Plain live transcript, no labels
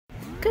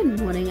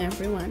Good morning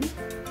everyone.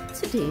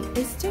 Today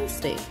is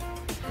Thursday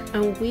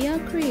and we are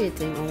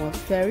creating our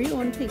very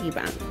own piggy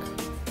bank.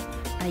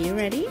 Are you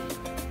ready?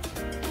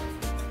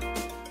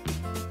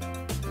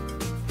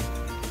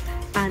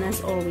 And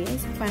as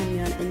always, find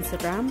me on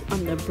Instagram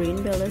under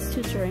Brain Builders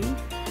Tutoring,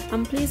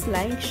 and please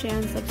like, share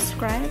and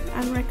subscribe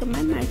and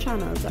recommend my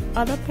channel to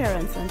other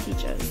parents and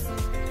teachers.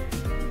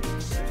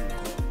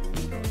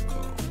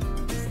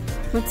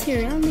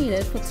 Material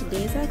needed for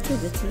today's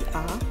activity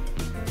are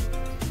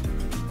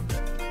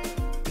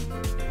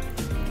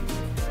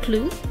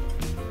glue,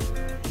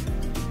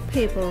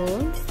 paper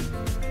rolls,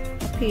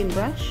 a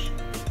paintbrush,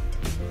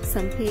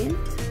 some paint,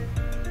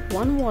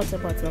 one water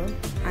bottle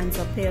and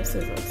a pair of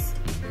scissors.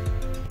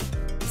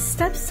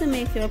 Steps to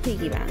make your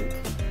piggy bank.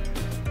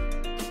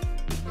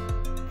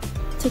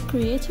 To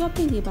create your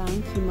piggy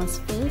bank, you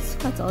must first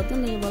cut out the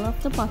label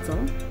of the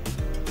bottle.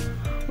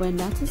 When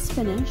that is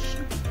finished,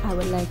 I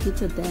would like you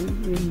to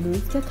then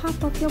remove the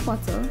cap of your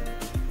bottle.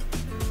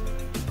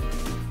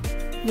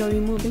 You're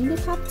removing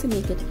the cap to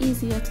make it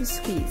easier to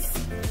squeeze.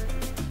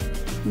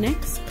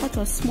 Next, cut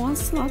a small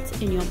slot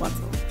in your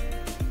bottle.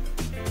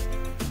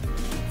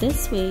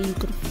 This way you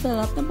could fill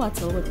up the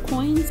bottle with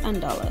coins and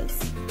dollars.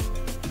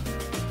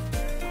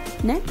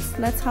 Next,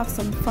 let's have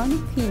some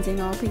fun painting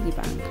our piggy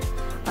bank.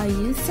 I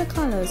used the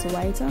colors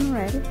white and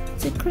red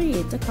to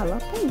create the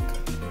color pink.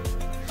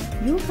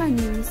 You can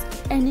use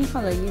any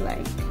color you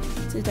like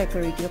to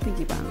decorate your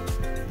piggy bank.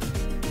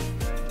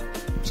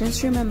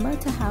 Just remember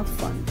to have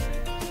fun.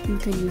 You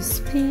can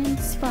use paint,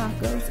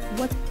 sparkles,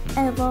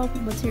 whatever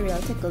material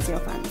tickles your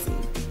fancy.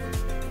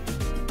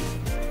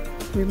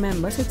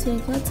 Remember to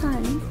take your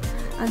time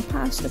and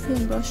pass the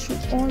paintbrush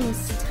through all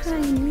those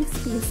tiny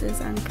spaces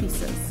and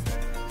creases.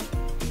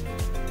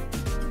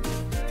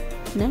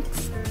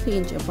 Next,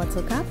 paint your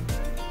bottle cap.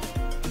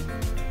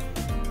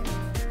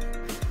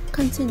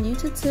 Continue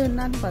to turn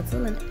that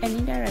bottle in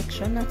any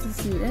direction that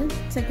is needed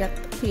to get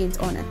the paint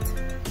on it.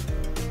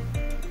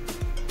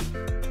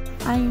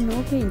 I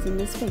know painting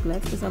this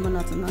piglet is a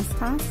monotonous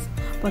task,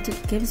 but it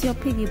gives your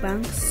piggy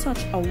bank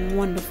such a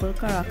wonderful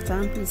character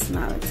and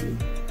personality.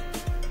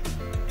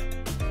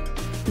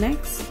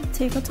 Next,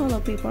 take a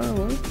toilet paper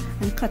roll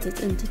and cut it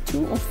into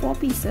 2 or 4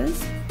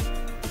 pieces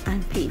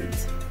and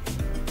paint.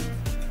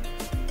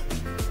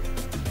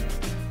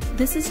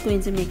 This is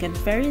going to make it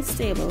very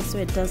stable so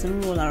it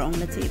doesn't roll around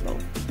the table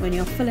when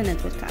you're filling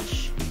it with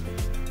cash.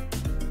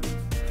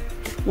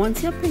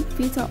 Once your pig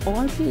feet are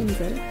all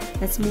painted,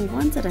 let's move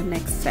on to the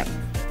next step.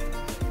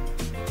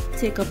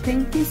 Take a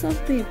pink piece of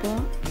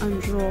paper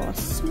and draw a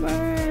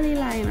swirly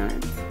line on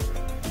it.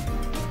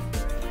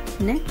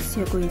 Next,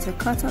 you're going to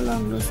cut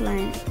along those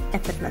lines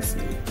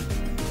effortlessly.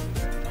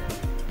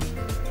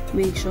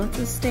 Make sure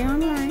to stay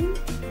on line.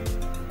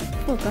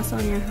 Focus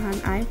on your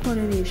hand-eye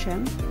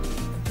coordination.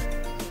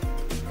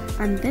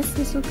 And this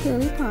little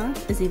curly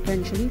part is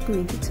eventually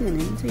going to turn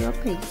into your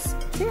pig's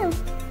tail.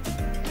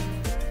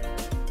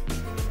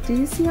 Do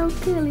you see how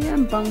curly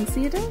and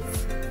bouncy it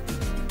is?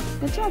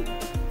 Good job!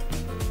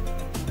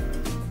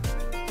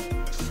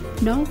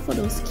 Now for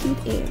those cute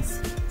ears.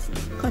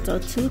 Cut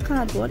out 2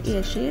 cardboard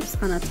ear shapes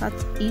and attach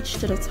each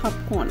to the top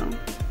corner.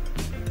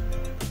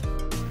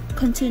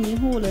 Continue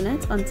holding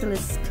it until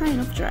it's kind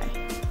of dry.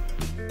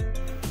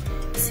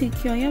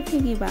 Secure your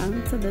piggy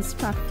bank to this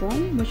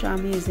platform, which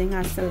I'm using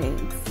as the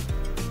legs.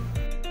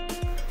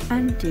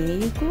 And there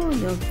you go,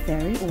 your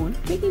very own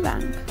piggy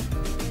bank.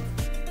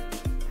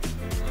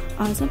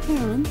 As a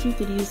parent, you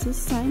could use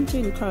this time to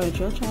encourage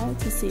your child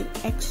to save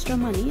extra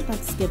money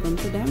that's given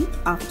to them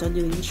after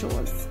doing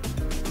chores.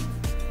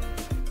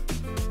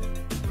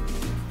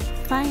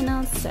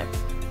 Final step,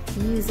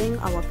 using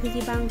our piggy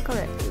bank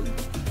correctly.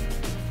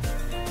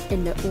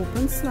 In the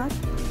open slot,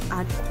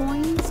 add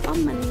coins or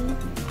money.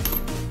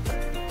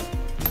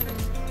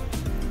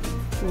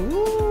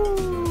 Ooh.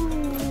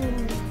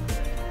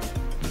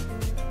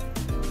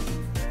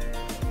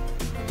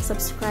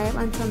 Subscribe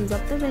and thumbs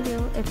up the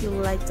video if you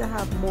would like to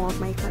have more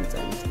of my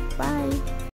content. Bye!